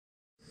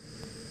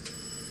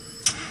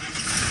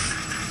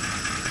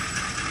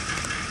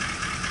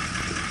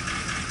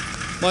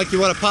Mike,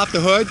 you want to pop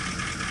the hood?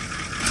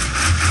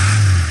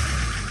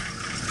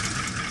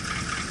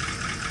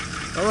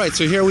 Alright,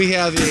 so here we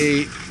have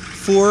a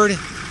Ford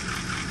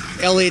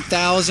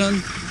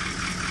L8000.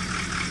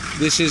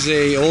 This is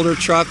an older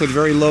truck with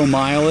very low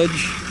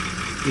mileage.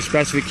 The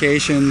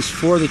specifications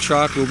for the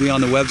truck will be on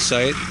the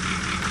website.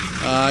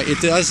 It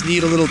does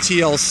need a little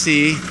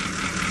TLC,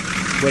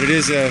 but it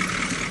is a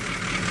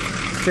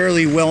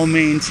fairly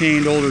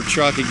well-maintained older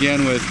truck,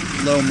 again with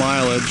low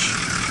mileage.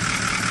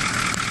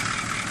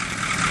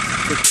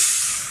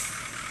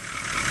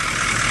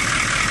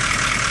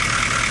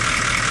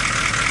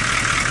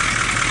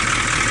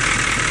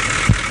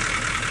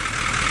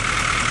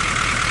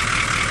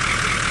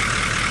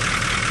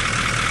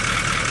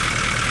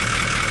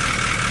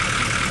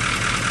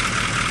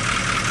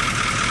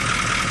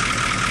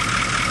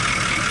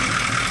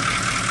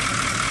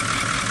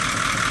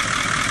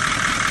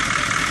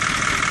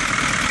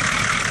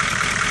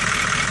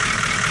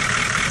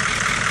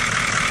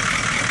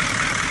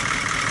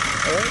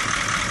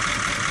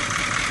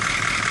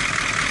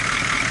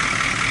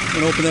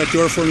 And open that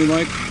door for me,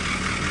 Mike.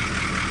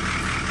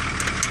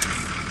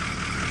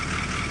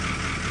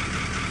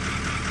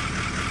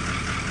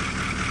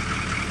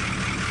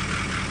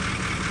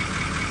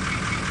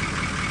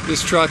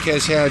 This truck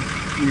has had,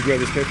 let me grab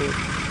this paper,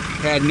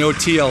 had no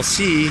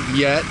TLC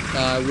yet.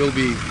 Will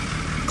be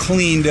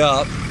cleaned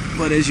up,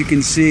 but as you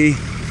can see,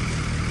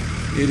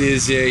 it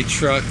is a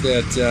truck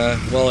that,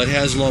 while it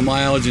has low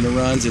mileage and it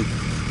runs, it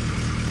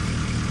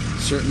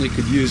certainly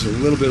could use a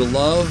little bit of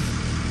love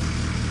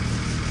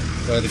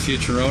by the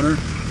future owner.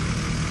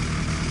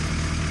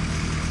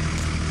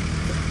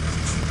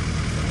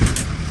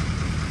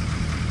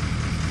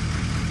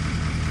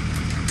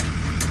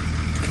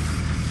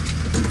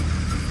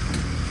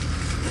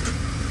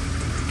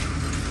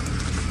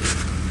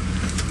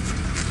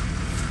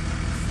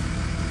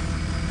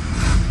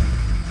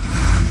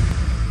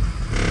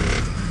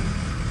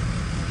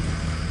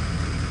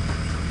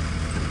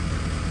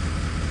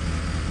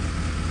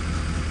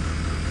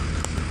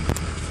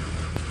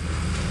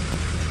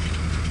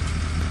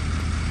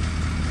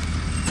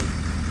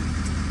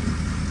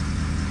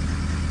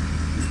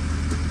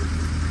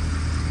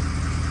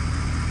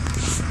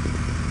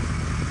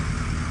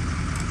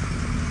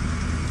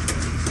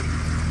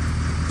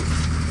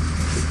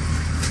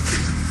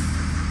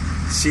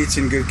 Seats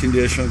in good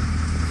condition.